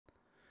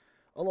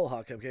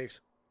Aloha, cupcakes.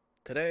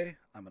 Today,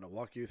 I'm going to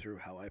walk you through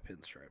how I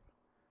pinstripe.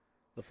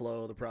 The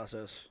flow, the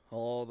process,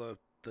 all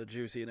the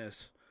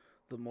juiciness,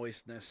 the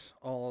moistness,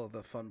 all of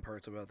the fun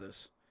parts about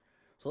this.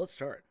 So let's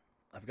start.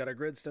 I've got a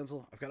grid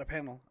stencil, I've got a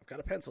panel, I've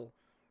got a pencil.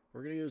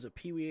 We're going to use a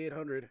Peewee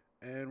 800,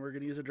 and we're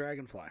going to use a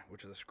dragonfly,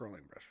 which is a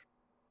scrolling brush.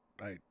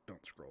 I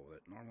don't scroll with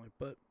it normally,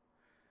 but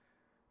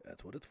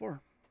that's what it's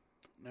for.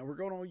 Now we're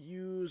going to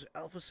use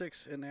Alpha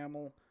 6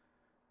 enamel.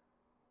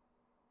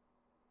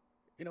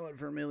 You know what?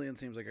 Vermilion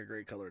seems like a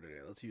great color today.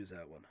 Let's use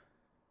that one.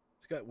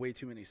 It's got way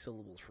too many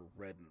syllables for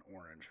red and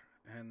orange.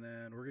 And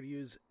then we're going to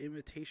use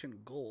imitation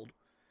gold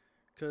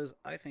because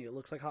I think it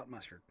looks like hot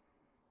mustard.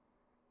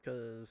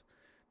 Because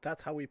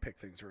that's how we pick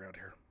things around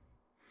here.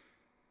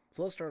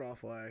 So let's start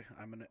off by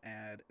I'm going to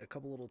add a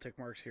couple little tick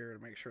marks here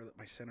to make sure that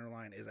my center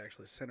line is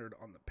actually centered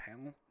on the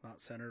panel, not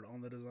centered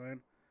on the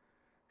design.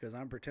 Because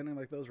I'm pretending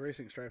like those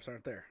racing stripes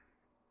aren't there.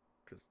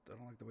 Because I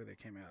don't like the way they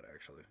came out,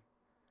 actually.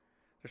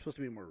 They're supposed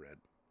to be more red.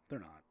 They're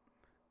not.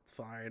 It's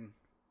fine.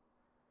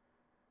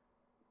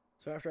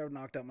 So after I've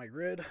knocked out my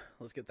grid,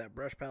 let's get that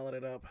brush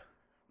paletted up.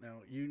 Now,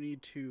 you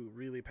need to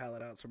really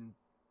palette out some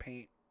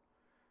paint.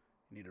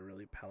 You need to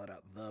really palette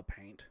out the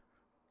paint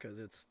because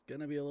it's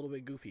going to be a little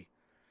bit goofy,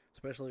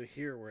 especially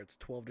here where it's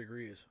 12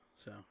 degrees.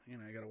 So, you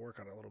got to work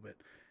on it a little bit.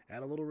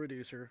 Add a little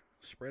reducer,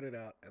 spread it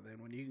out, and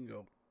then when you can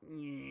go,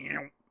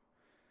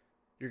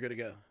 you're good to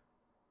go.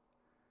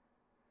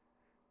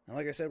 Now,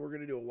 like I said, we're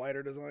going to do a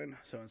wider design.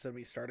 So instead of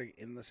me starting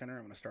in the center,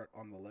 I'm going to start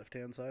on the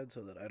left-hand side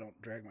so that I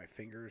don't drag my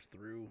fingers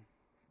through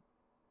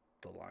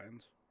the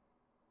lines.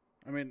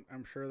 I mean,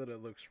 I'm sure that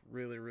it looks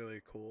really,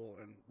 really cool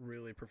and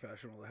really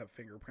professional to have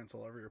fingerprints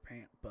all over your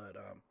paint, but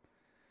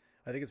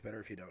I think it's better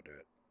if you don't do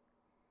it.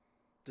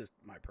 Just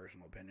my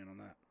personal opinion on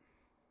that.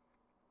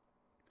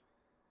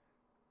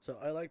 So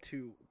I like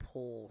to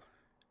pull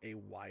a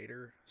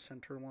wider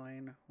center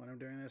line when I'm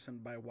doing this,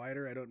 and by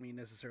wider I don't mean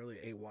necessarily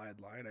a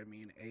wide line. I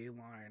mean a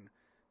line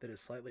that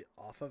is slightly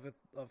off of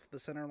the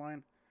center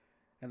line,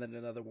 and then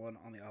another one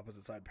on the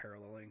opposite side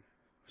paralleling,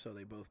 so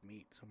they both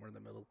meet somewhere in the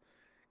middle,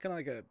 kind of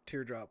like a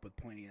teardrop with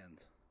pointy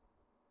ends.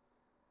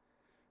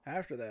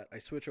 After that, I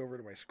switch over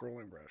to my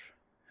scrolling brush,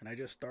 and I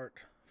just start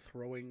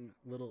throwing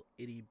little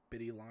itty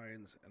bitty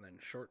lines and then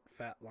short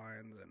fat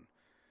lines and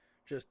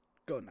just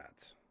go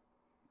nuts.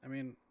 I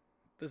mean,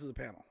 this is a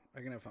panel.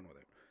 I can have fun with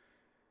it.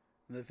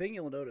 And the thing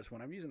you'll notice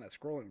when I'm using that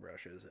scrolling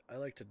brush is I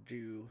like to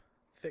do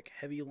thick,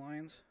 heavy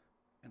lines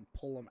and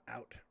pull them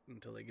out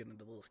until they get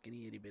into little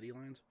skinny, itty-bitty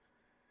lines.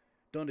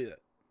 Don't do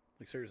that.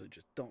 Like, seriously,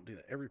 just don't do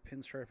that. Every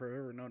pinstriper I've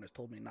ever known has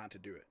told me not to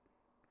do it.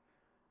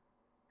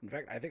 In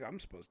fact, I think I'm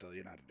supposed to tell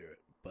you not to do it,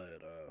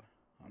 but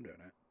I'm doing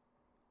it.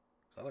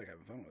 So I like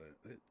having fun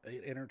with it.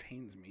 It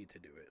entertains me to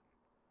do it.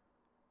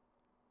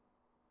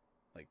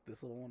 Like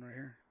this little one right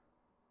here.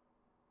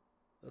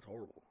 That's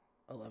horrible.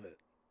 I love it.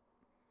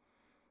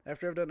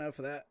 After I've done enough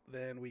of that,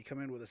 then we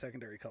come in with a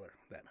secondary color,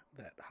 that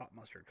hot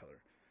mustard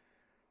color.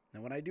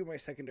 Now, when I do my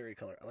secondary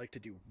color, I like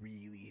to do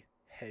really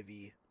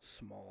heavy,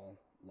 small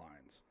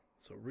lines.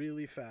 So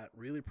really fat,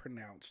 really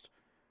pronounced,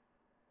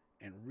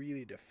 and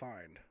really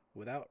defined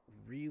without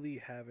really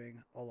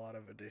having a lot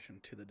of addition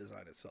to the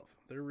design itself.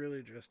 They're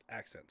really just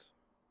accents.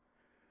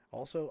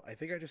 Also, I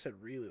think I just said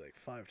really like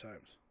 5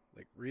 times.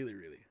 Like really,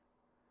 really.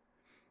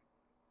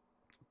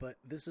 But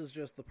this is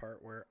just the part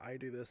where I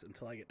do this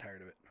until I get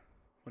tired of it.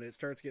 When it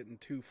starts getting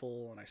too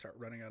full and I start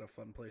running out of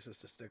fun places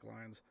to stick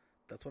lines,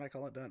 that's when I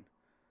call it done.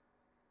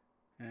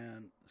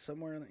 And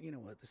somewhere in the, you know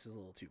what, this is a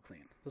little too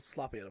clean. Let's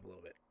sloppy it up a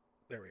little bit.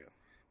 There we go.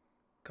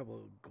 A couple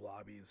of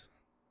globbies,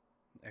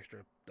 extra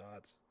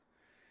dots.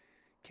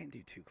 Can't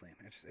do too clean.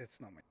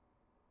 It's not my...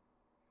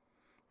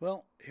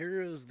 Well,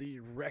 here is the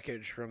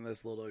wreckage from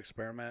this little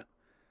experiment.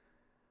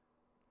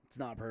 It's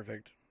not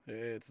perfect.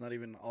 It's not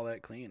even all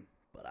that clean,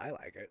 but I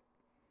like it.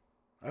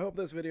 I hope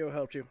this video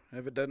helped you.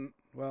 If it didn't,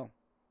 well,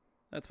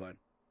 that's fine.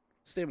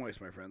 Stay moist,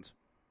 my friends.